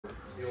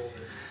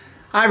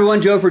Hi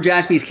everyone, Joe for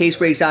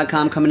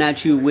JaspysCaseBreaks.com coming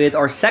at you with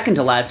our second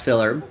to last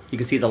filler. You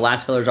can see the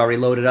last filler is already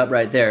loaded up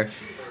right there.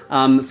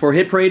 For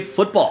Hit Parade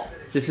Football.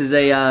 This is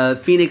a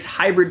Phoenix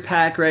hybrid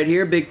pack right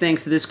here. Big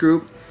thanks to this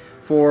group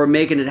for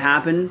making it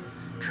happen.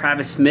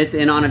 Travis Smith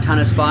in on a ton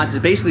of spots.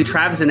 It's basically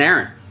Travis and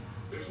Aaron.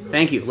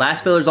 Thank you.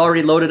 Last filler is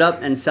already loaded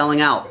up and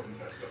selling out.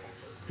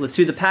 Let's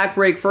do the pack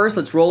break first.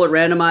 Let's roll it,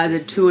 randomize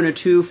it. 2 and a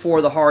 2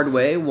 for the hard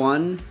way.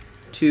 1,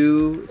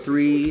 2,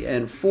 3,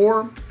 and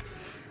 4.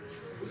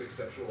 With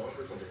exceptional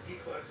offers on the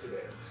E-Class sedan,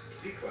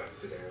 C-Class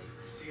sedan,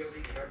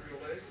 CLE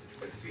Cabriolet,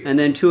 and CLE. And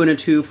then 2 and a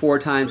 2 4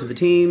 times for the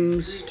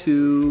teams.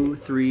 2,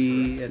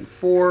 3, and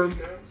 4.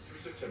 Through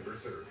September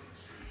 3rd.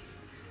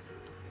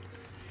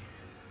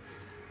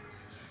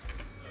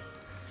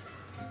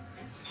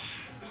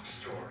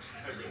 Bookstores.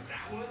 I read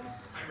that one.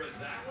 I read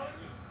that one.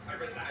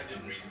 I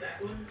didn't read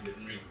that one.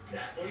 Didn't read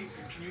that one.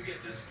 Can you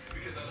get this?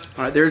 Because I left.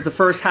 All right, there's the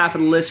first half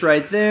of the list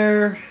right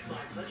there,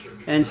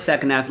 and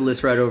second half of the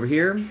list right over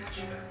here. This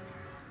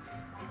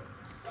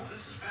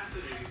is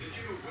fascinating. Did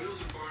you know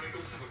whales and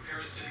barnacles have a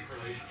parasitic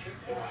relationship?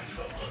 Oh, I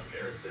love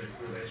parasitic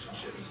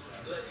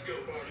relationships. Let's go,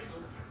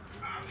 barnacle.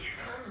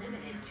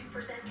 Unlimited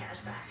 2% cash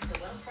back. The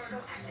Wells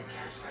Fargo Active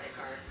Cash credit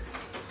card.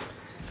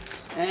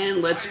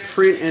 And let's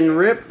print and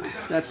rip.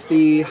 That's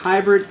the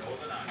hybrid.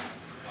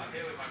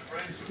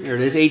 There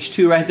it is,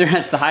 H2 right there.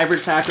 That's the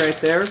hybrid pack right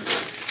there.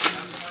 Let's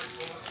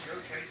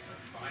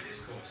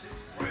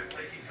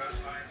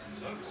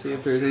see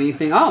if there's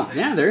anything. Oh,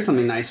 yeah, there's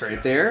something nice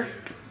right there.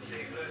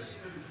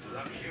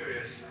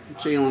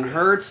 Jalen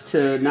Hurts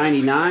to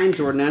 99,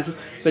 Jordan Addison.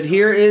 But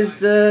here's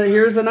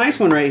the nice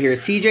one right here.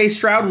 CJ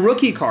Stroud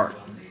rookie card.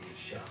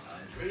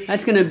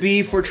 That's going to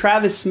be for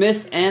Travis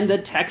Smith and the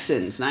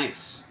Texans.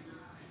 Nice.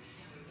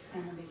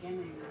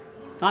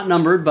 Not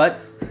numbered, but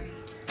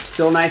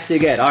still nice to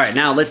get. All right,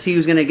 now let's see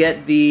who's going to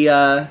get the,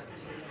 how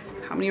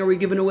many are we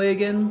giving away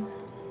again?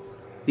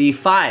 The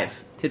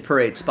 5 Hit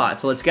Parade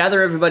spots. So let's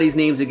gather everybody's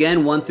names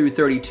again, 1 through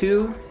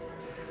 32.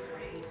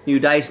 New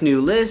dice, new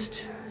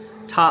list.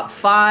 Top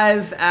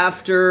 5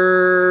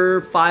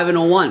 after 5 and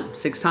a 1,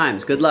 6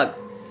 times. Good luck.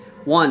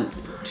 1,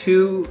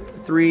 2,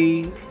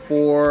 3,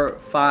 4,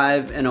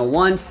 5, and a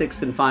 1,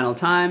 6th and final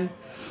time.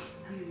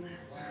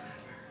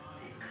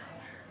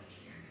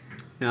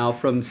 Now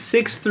from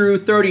 6 through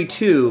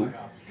 32,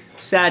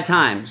 sad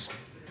times,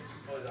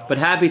 but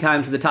happy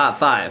times for the top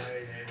 5.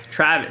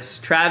 Travis,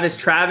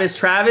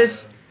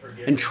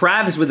 and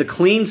Travis with a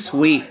clean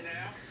sweep.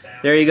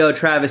 There you go,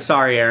 Travis.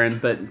 Sorry, Aaron,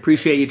 but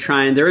appreciate you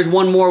trying. There is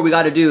one more we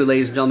got to do,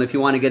 ladies and gentlemen, if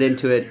you want to get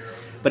into it.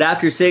 But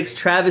after 6,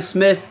 Travis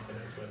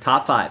Smith,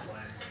 top 5.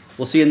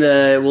 We'll see you in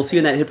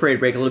that Hit Parade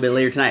break a little bit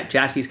later tonight.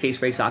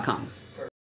 JaspysCaseBreaks.com.